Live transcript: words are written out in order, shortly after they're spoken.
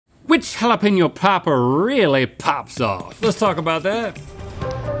which jalapeno popper really pops off? Let's talk about that.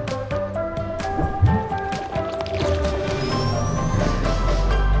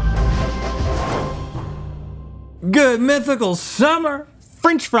 Good mythical summer.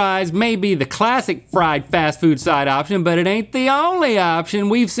 French fries may be the classic fried fast food side option, but it ain't the only option.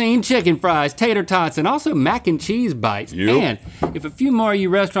 We've seen chicken fries, tater tots, and also mac and cheese bites. Yep. And if a few more of you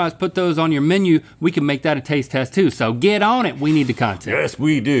restaurants put those on your menu, we can make that a taste test too. So get on it, we need the content. Yes,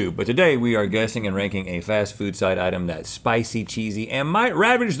 we do. But today we are guessing and ranking a fast food side item that's spicy, cheesy, and might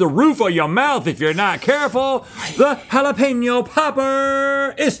ravage the roof of your mouth if you're not careful. The jalapeno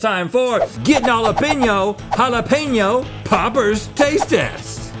popper. It's time for Getting Jalapeno Poppers Taste Test.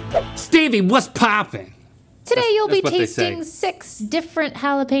 Stevie, what's poppin'? Today you'll be that's what they say. tasting 6 different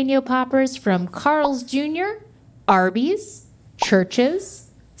jalapeno poppers from Carl's Jr., Arby's,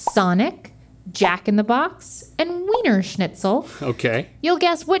 Church's, Sonic, Jack in the Box, and Wiener Schnitzel. Okay. You'll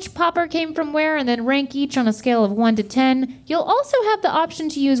guess which popper came from where and then rank each on a scale of 1 to 10. You'll also have the option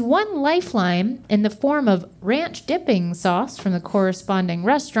to use 1 lifeline in the form of ranch dipping sauce from the corresponding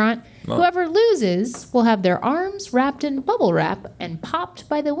restaurant. Whoever loses will have their arms wrapped in bubble wrap and popped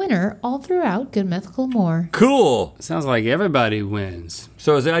by the winner all throughout Good Mythical More. Cool. Sounds like everybody wins.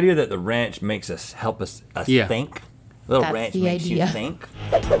 So is the idea that the ranch makes us help us Yeah. think? A little That's ranch the makes idea. you think?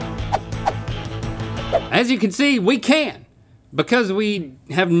 As you can see, we can. Because we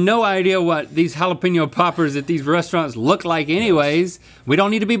have no idea what these jalapeno poppers at these restaurants look like anyways, we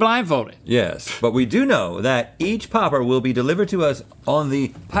don't need to be blindfolded. Yes, but we do know that each popper will be delivered to us on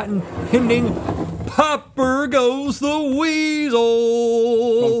the patent pending Popper Goes the Gonna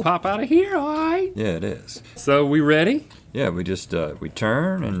Weasel. pop out of here, all right? Yeah, it is. So we ready? Yeah, we just, we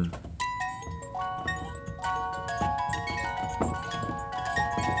turn and...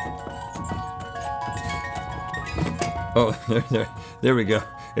 Oh, there we go.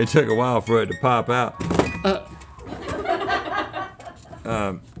 It took a while for it to pop out.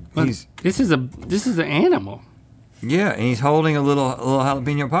 This is an animal. Yeah, and he's holding a little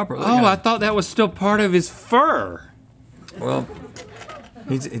jalapeno popper. Look Oh, at I him. thought that was still part of his fur. Well,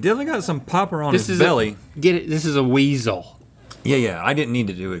 he definitely got some popper on his belly. Get it? This is a weasel. Yeah, I didn't need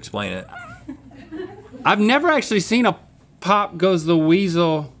to explain it. I've never actually seen a pop goes the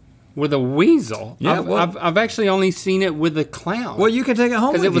weasel with a weasel. Yeah, I've actually only seen it with a clown. Well, you can take it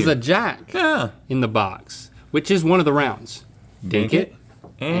home with because it was you. a jack Yeah. in the box, which is one of the rounds. Dink it.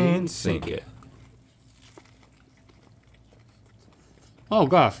 and sink it. Oh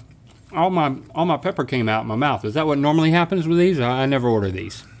gosh, all my pepper came out in my mouth. Is that what normally happens with these? I never order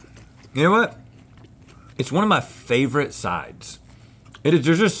these. You know what? It's one of my favorite sides. They're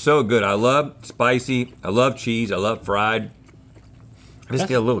just so good. I love spicy. I love cheese. I love fried. I just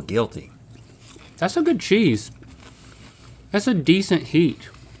feel a little guilty. That's a good cheese. That's a decent heat.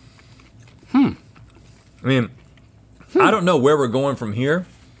 I mean, I don't know where we're going from here,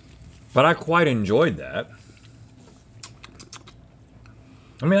 but I quite enjoyed that.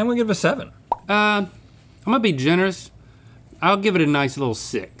 I mean, I'm gonna give it a 7. I'm gonna be generous. I'll give it a nice little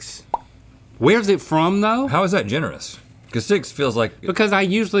 6. Where's it from though? How is that generous? Because 6 feels like... Because I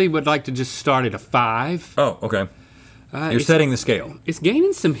usually would like to just start at a 5. Oh, okay. You're it's- setting the scale. It's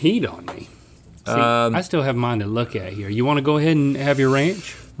gaining some heat on me. See, I still have mine to look at here. You want to go ahead and have your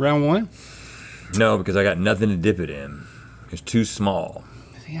ranch, round 1? No, because I got nothing to dip it in. It's too small.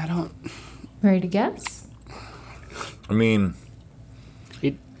 See, I don't. Ready to guess? I mean,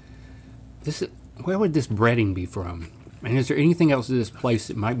 Where would this breading be from? And is there anything else in this place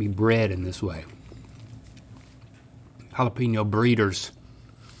that might be bred in this way? Jalapeno breeders.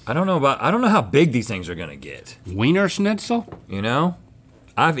 I don't know how big these things are gonna get. Wiener Schnitzel? You know?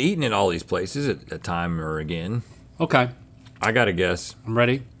 I've eaten at all these places at a time or again. Okay, I gotta guess. I'm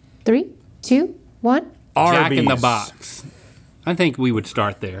ready. 3, 2, 1. Arby's. Jack in the Box. I think we would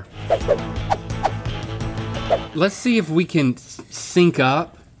start there. Let's see if we can sync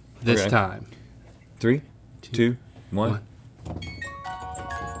up this Okay. time. 3, 2, 1.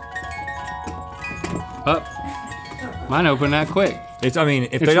 Up. Mine opened that quick. If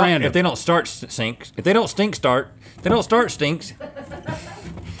It's they random. don't start stinks. If they don't start stinks.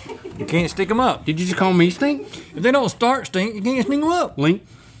 You can't stick them up. Did you just call me stink? If they don't start stink, you can't stink them up. Link?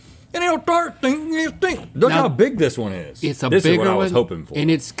 And they don't start stink, you can't stink. Look Now, how big this one is. It's a this bigger is what I was one, hoping for.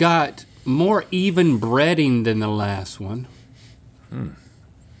 and it's got more even breading than the last one.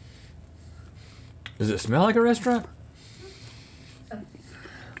 Does it smell like a restaurant?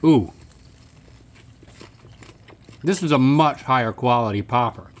 Ooh. This is a much higher quality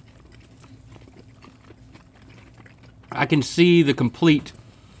popper. I can see the complete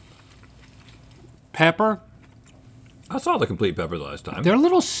pepper. I saw the complete pepper last time. They're a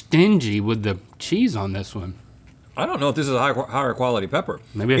little stingy with the cheese on this one. I don't know if this is a higher quality pepper.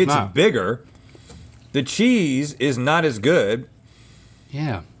 Maybe it's not. It's bigger. The cheese is not as good.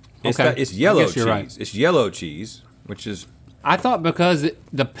 Yeah. It's yellow cheese. Right. It's yellow cheese, which is... I thought because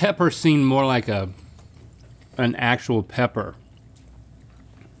the pepper seemed more like an actual pepper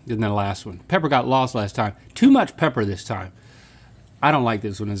than the last one. Pepper got lost last time. Too much pepper this time. I don't like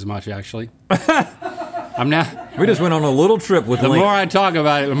this one as much, actually. We just went on a little trip with Link. The more I talk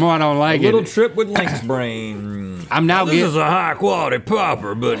about it, the more I don't like it. A little trip with Link's brain. This is a high quality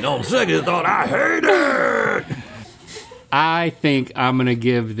popper, but on second thought, I hate it. I think I'm gonna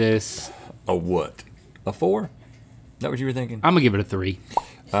give this a what? A 4? Is that what you were thinking? I'm gonna give it a 3.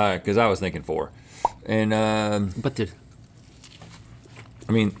 Because I was thinking 4. And but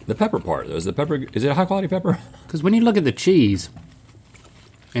I mean, the pepper part though, is it a high quality pepper? Because when you look at the cheese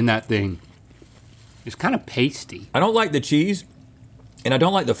in that thing, it's kind of pasty. I don't like the cheese, and I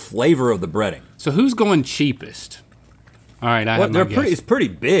don't like the flavor of the breading. So who's going cheapest? All right, I have my guess. It's pretty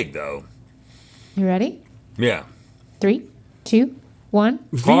big though. You ready? Yeah. 3, 2, 1.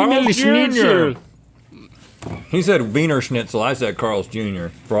 Carl's Jr. He said Wiener Schnitzel. I said Carl's Jr.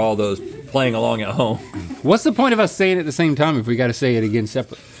 for all those playing along at home. What's the point of us saying it at the same time if we got to say it again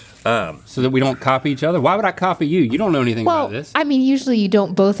separately? So that we don't copy each other? Why would I copy you? You don't know anything about this. I mean, usually you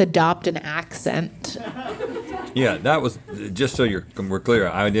don't both adopt an accent. Yeah, that was, just so we're clear,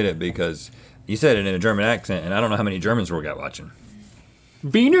 I did it because you said it in a German accent, and I don't know how many Germans we got watching.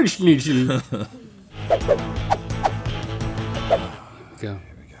 Wiener Schnitzel. Go. Here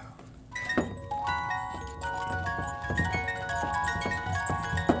we go.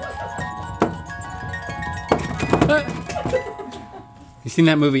 You seen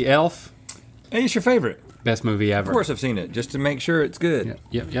that movie Elf? Hey, it's your favorite. Best movie ever. Of course I've seen it, just to make sure it's good.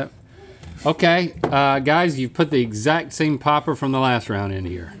 Yep. Okay, guys, you've put the exact same popper from the last round in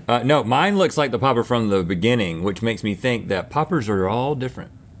here. No, mine looks like the popper from the beginning, which makes me think that poppers are all different.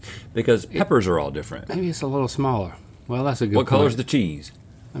 Because peppers are all different. Maybe it's a little smaller. Well, that's a good What point. color's the cheese?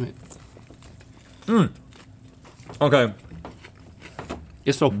 I mean, Okay.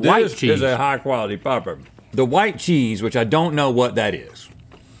 it's a white This cheese. is a high quality popper. The white cheese, which I don't know what that is.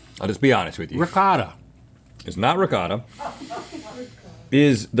 I'll just be honest with you. Ricotta. It's not ricotta.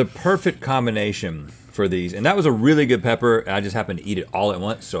 Is the perfect combination for these. And that was a really good pepper. I just happened to eat it all at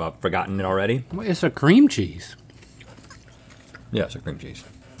once, so I've forgotten it already. Well, it's a cream cheese. Yeah, it's a cream cheese.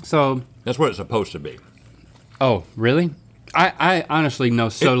 So. That's what it's supposed to be. Oh, really? I honestly know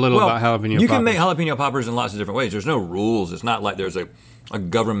so little about jalapeno poppers. You can make jalapeno poppers in lots of different ways. There's no rules. It's not like there's a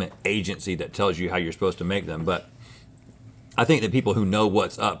government agency that tells you how you're supposed to make them. But I think that people who know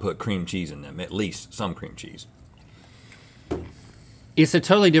what's up put cream cheese in them, at least some cream cheese. It's a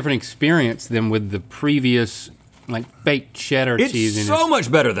totally different experience than with the previous, like, fake cheddar cheese. It's so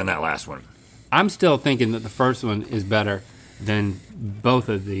much better than that last one. I'm still thinking that the first one is better than both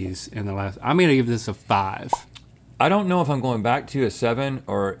of these in the last. I'm gonna give this a 5. I don't know if I'm going back to a 7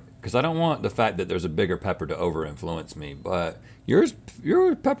 or, because I don't want the fact that there's a bigger pepper to over-influence me, but your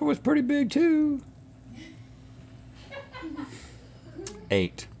pepper was pretty big too.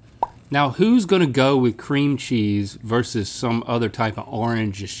 8. Now, who's gonna go with cream cheese versus some other type of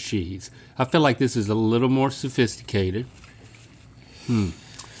orange cheese? I feel like this is a little more sophisticated.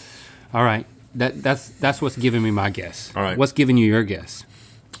 All right, that's what's giving me my guess. All right. What's giving you your guess?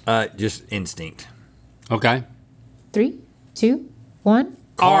 Just instinct. Okay. 3, 2, 1.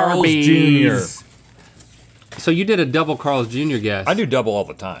 Carl's Arby's. Jr. So you did a double Carl's Jr. guess. I do double all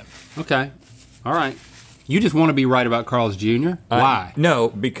the time. Okay. All right. You just want to be right about Carl's Jr.? Why? No,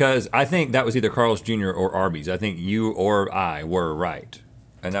 because I think that was either Carl's Jr. or Arby's. I think you or I were right.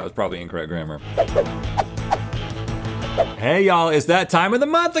 And that was probably incorrect grammar. Hey y'all, it's that time of the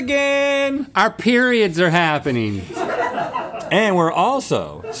month again! Our periods are happening. And we're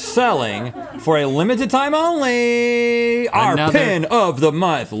also selling, for a limited time only, our pin of the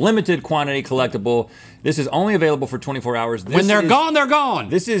month. Limited quantity collectible. This is only available for 24 hours. When they're gone, they're gone.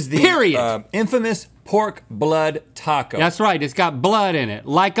 This is the period. Infamous pork blood taco. That's right, it's got blood in it,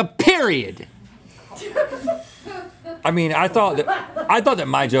 like a period. I mean, I thought that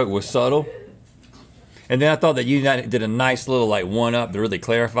my joke was subtle. And then I thought that you did a nice little like one-up to really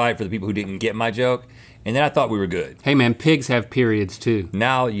clarify it for the people who didn't get my joke. And then I thought we were good. Hey man, pigs have periods too.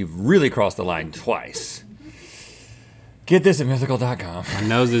 Now you've really crossed the line twice. Get this at mythical.com. My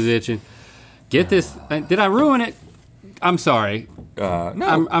nose is itching. Get this. Did I ruin it? I'm sorry.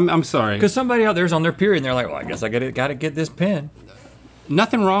 No. I'm sorry. Because somebody out there's on their period and they're like, well, I guess I gotta get this pen.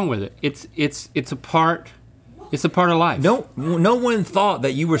 Nothing wrong with it. It's a part of life. No one thought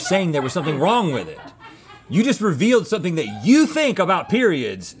that you were saying there was something wrong with it. You just revealed something that you think about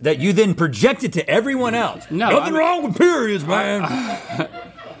periods that you then projected to everyone else. No, Nothing wrong with periods, man.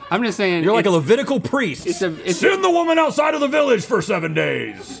 I'm just saying. You're like a Levitical priest. Send the woman outside of the village for 7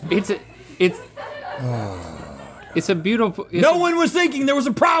 days. It's a beautiful. No one was thinking there was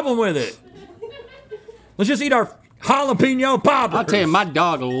a problem with it. Let's just eat our jalapeno poppers. I'll tell you, my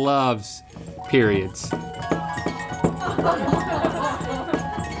dog loves periods.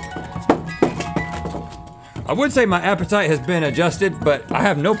 I would say my appetite has been adjusted, but I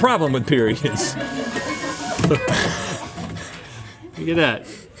have no problem with periods. Look at that.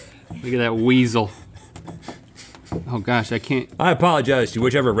 Look at that weasel. Oh gosh, I can't. I apologize to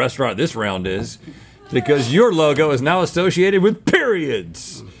whichever restaurant this round is, because your logo is now associated with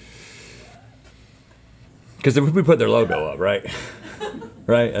periods. Because we put their logo up, right?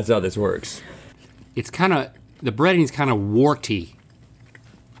 Right? That's how this works. It's kind of, the breading's kind of warty.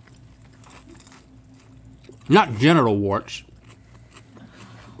 Not genital warts.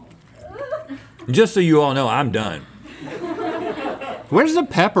 Just so you all know, I'm done. Where's the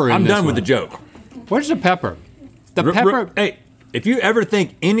pepper in I'm this done with one? the joke. Where's the pepper? The pepper. Hey, if you ever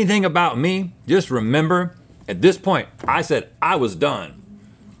think anything about me, just remember, at this point, I said I was done.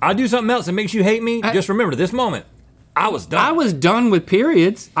 I do something else that makes you hate me, just remember, this moment, I was done. I was done with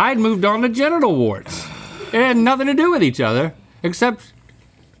periods. I'd moved on to genital warts. It had nothing to do with each other, except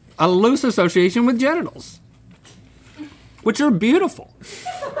a loose association with genitals, which are beautiful.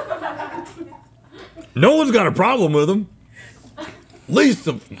 No one's got a problem with them. Least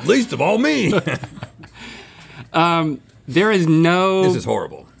of all me. There is no... This is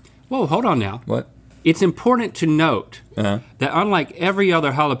horrible. Whoa, hold on now. What? It's important to note that unlike every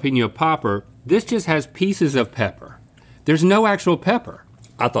other jalapeno popper, this just has pieces of pepper. There's no actual pepper.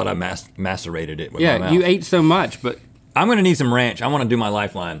 I thought I macerated it with my mouth. Yeah, you ate so much, but... I'm gonna need some ranch. I wanna do my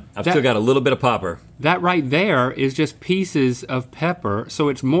lifeline. I've still got a little bit of popper. That right there is just pieces of pepper, so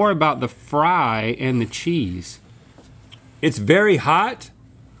it's more about the fry and the cheese. It's very hot,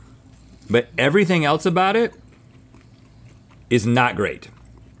 but everything else about it is not great.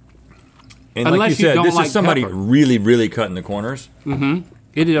 And Unless like you said, don't this like is somebody pepper. really, really cutting the corners. Mm-hmm.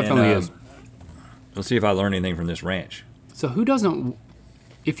 It definitely is. Let's see if I learn anything from this ranch. So who doesn't...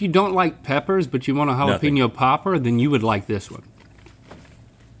 If you don't like peppers, but you want a jalapeno popper, then you would like this one.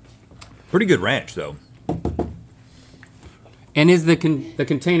 Pretty good ranch, though. And is the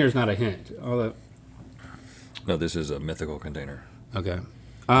container's not a hint? Although, no, this is a mythical container. Okay.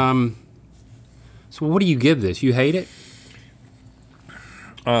 So what do you give this? You hate it?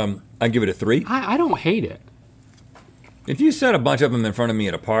 I give it a 3. I don't hate it. If you set a bunch of them in front of me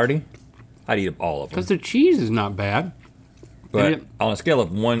at a party, I'd eat all of them. Because the cheese is not bad. But on a scale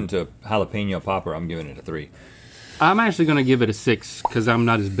of 1 to jalapeno popper, I'm giving it a 3. I'm actually going to give it a 6 because I'm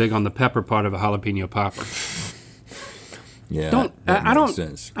not as big on the pepper part of a jalapeno popper. Yeah, that makes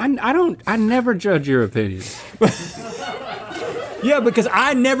sense. I never judge your opinions. Yeah, because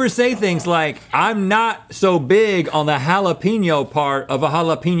I never say things like, I'm not so big on the jalapeno part of a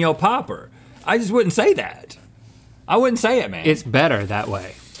jalapeno popper. I just wouldn't say that. I wouldn't say it, man. It's better that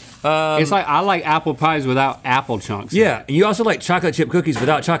way. It's like I like apple pies without apple chunks. Yeah, you also like chocolate chip cookies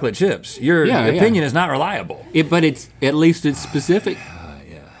without chocolate chips. Your opinion is not reliable. But it's at least it's specific.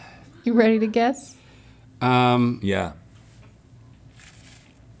 Yeah. You ready to guess? Yeah.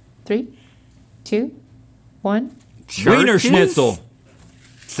 3, 2, 1. Wiener Schnitzel.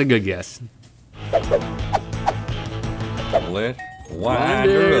 It's a good guess. Let wind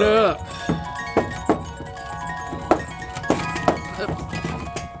it up.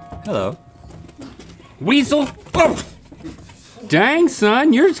 Hello. Weasel. Oh. Dang,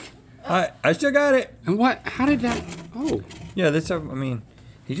 son, yours. I still got it. And what? How did that? Oh. Yeah, that's. I mean,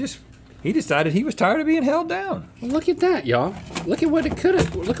 he decided he was tired of being held down. Well, look at that, y'all. Look at what it could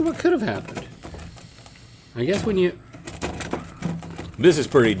have. Look at what could have happened. I guess when you. This is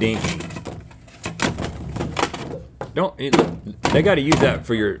pretty dinky. They got to use that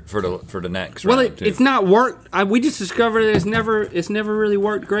for the next Well, round, too. it's not worked. We just discovered that it's never really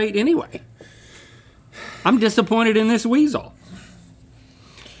worked great anyway. I'm disappointed in this weasel.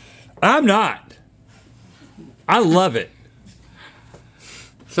 I'm not. I love it.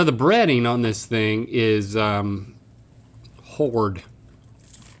 So the breading on this thing is horde.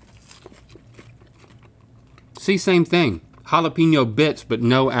 See, same thing. Jalapeno bits, but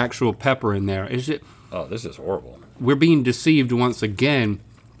no actual pepper in there. Is it? Oh, this is horrible. We're being deceived once again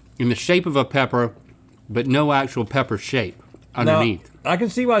in the shape of a pepper, but no actual pepper shape underneath. Now, I can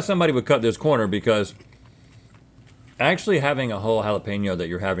see why somebody would cut this corner because actually having a whole jalapeno that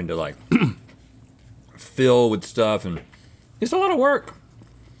you're having to like fill with stuff, and it's a lot of work.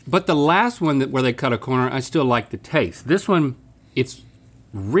 But the last one where they cut a corner, I still like the taste. This one, it's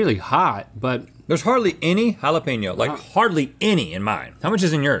really hot, but there's hardly any jalapeno, like hardly any in mine. How much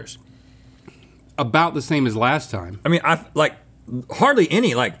is in yours? About the same as last time. I mean, I like hardly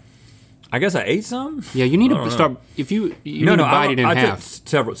any. Like, I guess I ate some. Yeah, you need to start. If you need to bite it in half. I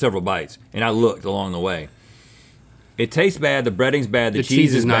took several bites, and I looked along the way. It tastes bad. The breading's bad. The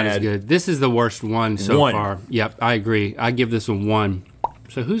cheese is not bad. as good. This is the worst one so far. Yep, I agree. I give this a 1.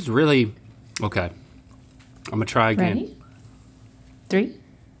 So who's really okay? I'm gonna try again. Ready? 3,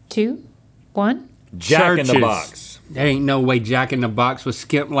 2, 1. Jack in the Box. There ain't no way Jack in the Box was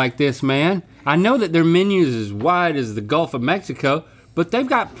skimped like this, man. I know that their menu is as wide as the Gulf of Mexico, but they've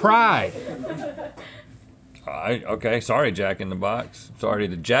got pride. Okay, sorry, Jack in the Box. Sorry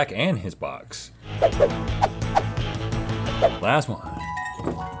to Jack and his box. Last one.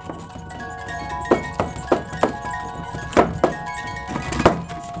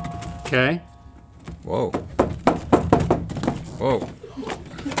 Okay. Whoa. Whoa.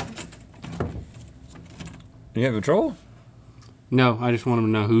 You have a troll? No, I just want them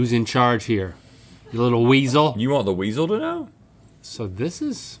to know who's in charge here. You little weasel. You want the weasel to know? So this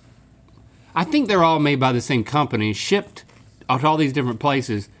is, I think they're all made by the same company, shipped out to all these different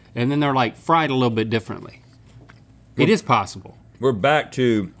places, and then they're like fried a little bit differently. It is possible. We're back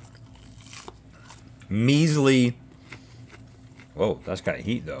to measly. Whoa, that's got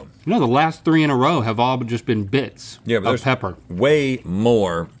heat though. You know, the last 3 in a row have all just been bits of pepper. Way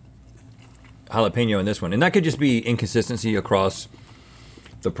more jalapeno in this one. And that could just be inconsistency across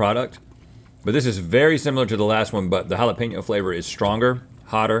the product. But this is very similar to the last one, but the jalapeno flavor is stronger,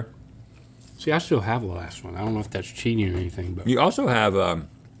 hotter. See, I still have the last one. I don't know if that's cheating or anything, but You also have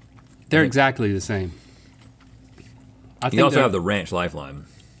they're exactly the same. you also have the ranch lifeline.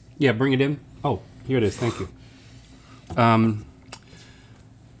 Yeah, bring it in. Oh, here it is. Thank you. I'm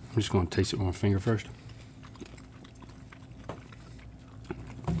just going to taste it with my finger first.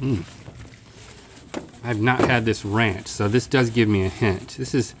 I've not had this ranch, so this does give me a hint.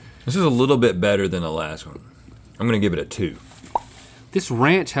 This is a little bit better than the last one. I'm gonna give it a 2. This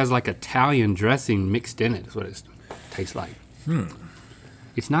ranch has like Italian dressing mixed in it, is what it tastes like.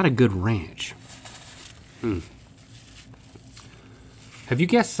 It's not a good ranch. Have you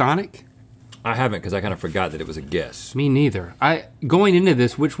guessed Sonic? I haven't, because I kind of forgot that it was a guess. Me neither. Going into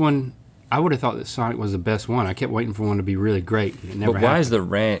this, which one, I would have thought that Sonic was the best one. I kept waiting for one to be really great. It never But why is the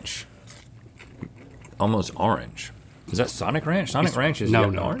ranch almost orange? Is that Sonic Ranch? Sonic Ranch is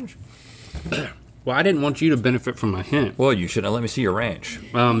orange? Well, I didn't want you to benefit from my hint. Well, you shouldn't have let me see your ranch.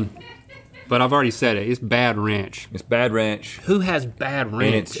 But I've already said it. It's bad ranch. It's bad ranch. Who has bad ranch?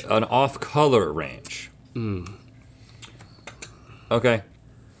 And it's an off-color ranch. Okay.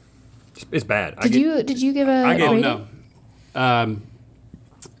 It's bad. Did you give a rating? No.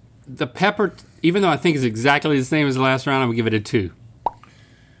 The pepper, even though I think it's exactly the same as the last round, I'm gonna give it a 2.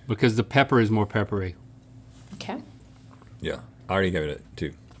 Because the pepper is more peppery. Okay. Yeah, I already gave it a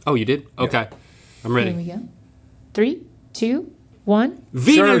 2. Oh, you did? Yeah. Okay. I'm ready. Here we go. 3, 2, 1.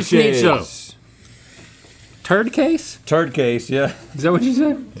 Wiener Schnitzel. Turd case? Turd case, yeah. Is that what you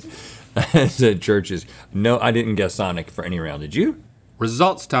said? I said churches. No, I didn't guess Sonic for any round. Did you?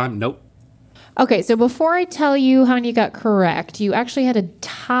 Results time. Nope. Okay, so before I tell you how many you got correct, you actually had a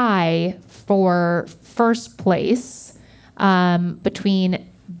tie for first place between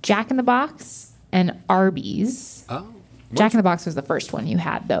Jack in the Box and Arby's. Oh. Jack in the Box was the first one you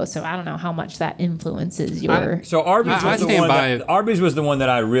had, though, so I don't know how much that influences your... So Arby's Arby's was the one that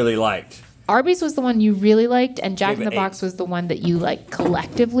I really liked. Arby's was the one you really liked, and Jack in the Gave it Box was the one that you like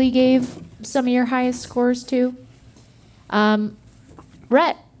collectively gave some of your highest scores to.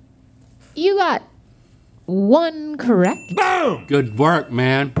 Rhett, you got 1 correct. Boom! Good work,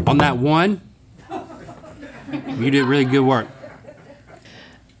 man. On that one, you did really good work.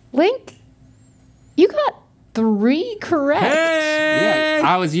 Link, you got 3 correct. Hey! Yeah,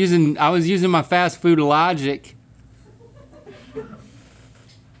 I was using my fast food logic.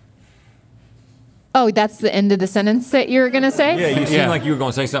 Oh, that's the end of the sentence that you were gonna say? Yeah, you seemed like you were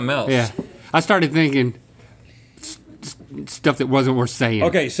going to say something else. Yeah, I started thinking stuff that wasn't worth saying.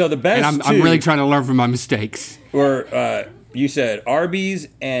 Okay, so the best and I'm really trying to learn from my mistakes. were, you said Arby's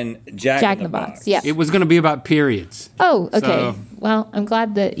and Jack in the Box. Yeah. It was going to be about periods. Oh, okay. So- Well, I'm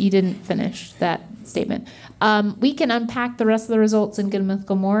glad that you didn't finish that statement. We can unpack the rest of the results in Good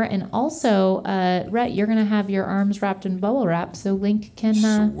Mythical more, and also, Rhett, you're gonna have your arms wrapped in bubble wrap, so Link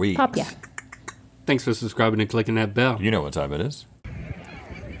can Sweet. pop ya. Thanks for subscribing and clicking that bell. You know what time it is.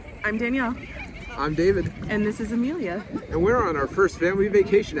 I'm Danielle, I'm David, and this is Amelia. and we're on our first family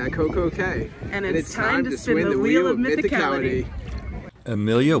vacation at Coco Cay. And it's time to spin the wheel of mythicality.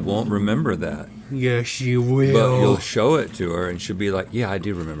 Amelia won't remember that. Yes, she But will. you'll show it to her and she'll be like, yeah, I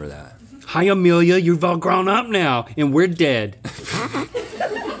do remember that. Hi, Amelia. You've all grown up now, and we're dead.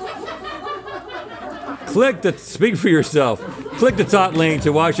 Speak for yourself. Click the top link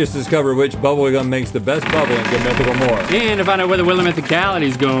to watch us discover which bubblegum makes the best bubble and get Mythical more. And to find out where the Wheel of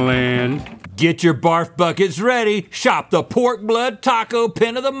Mythicality's gonna land. Get your barf buckets ready. Shop the pork blood taco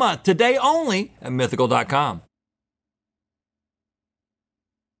pin of the month today only at mythical.com.